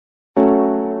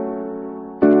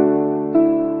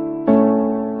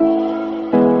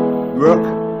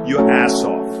Work your ass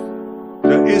off.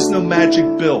 There is no magic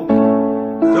pill.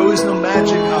 There is no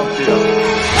magic out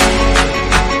there.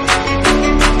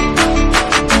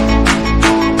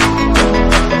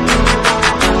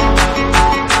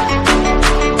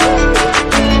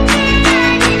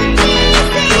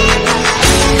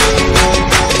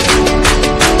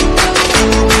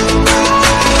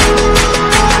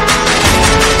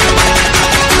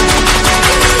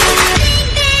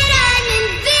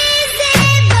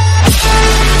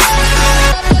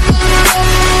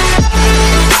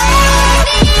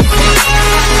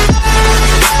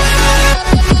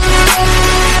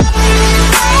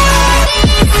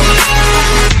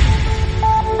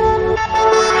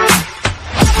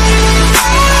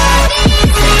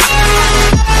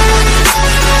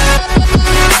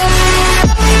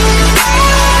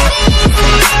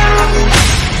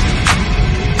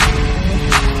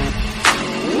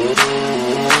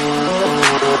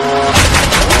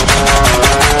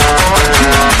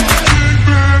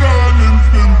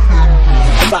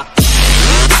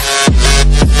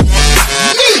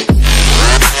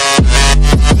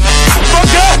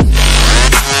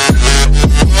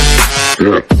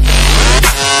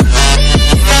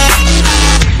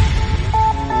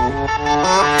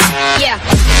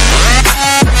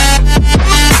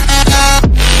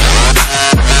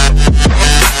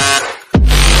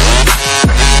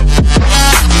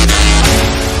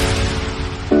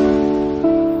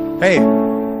 Hey,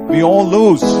 we all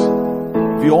lose.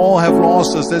 We all have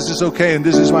losses. This is okay, and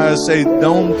this is why I say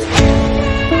don't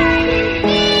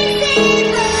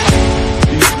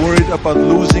be worried about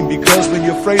losing, because when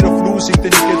you're afraid of losing,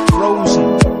 then you get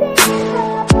frozen.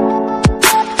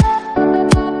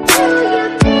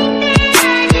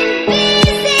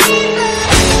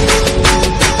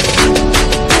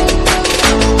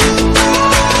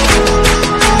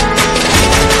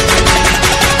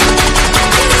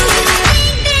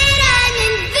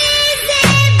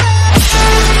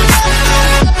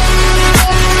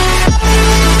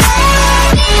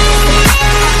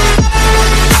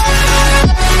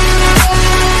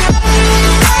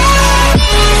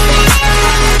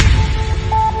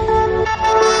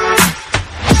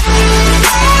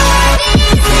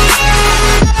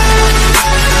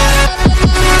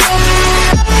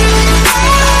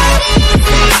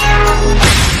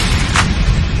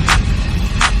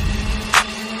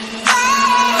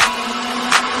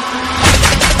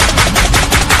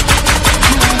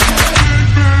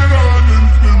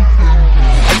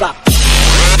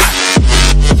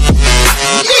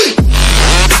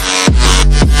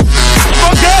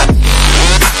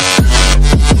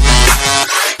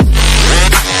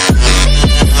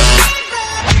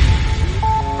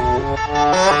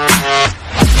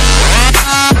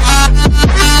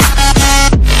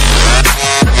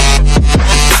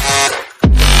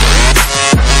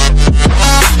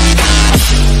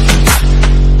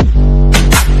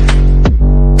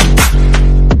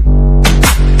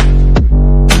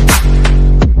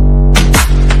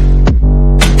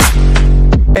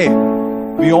 Hey,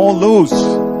 we all lose.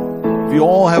 We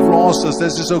all have losses.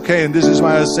 This is okay, and this is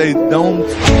why I say don't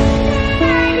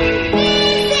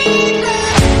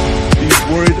be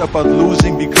worried about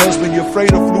losing, because when you're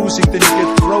afraid of losing, then you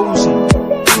get frozen.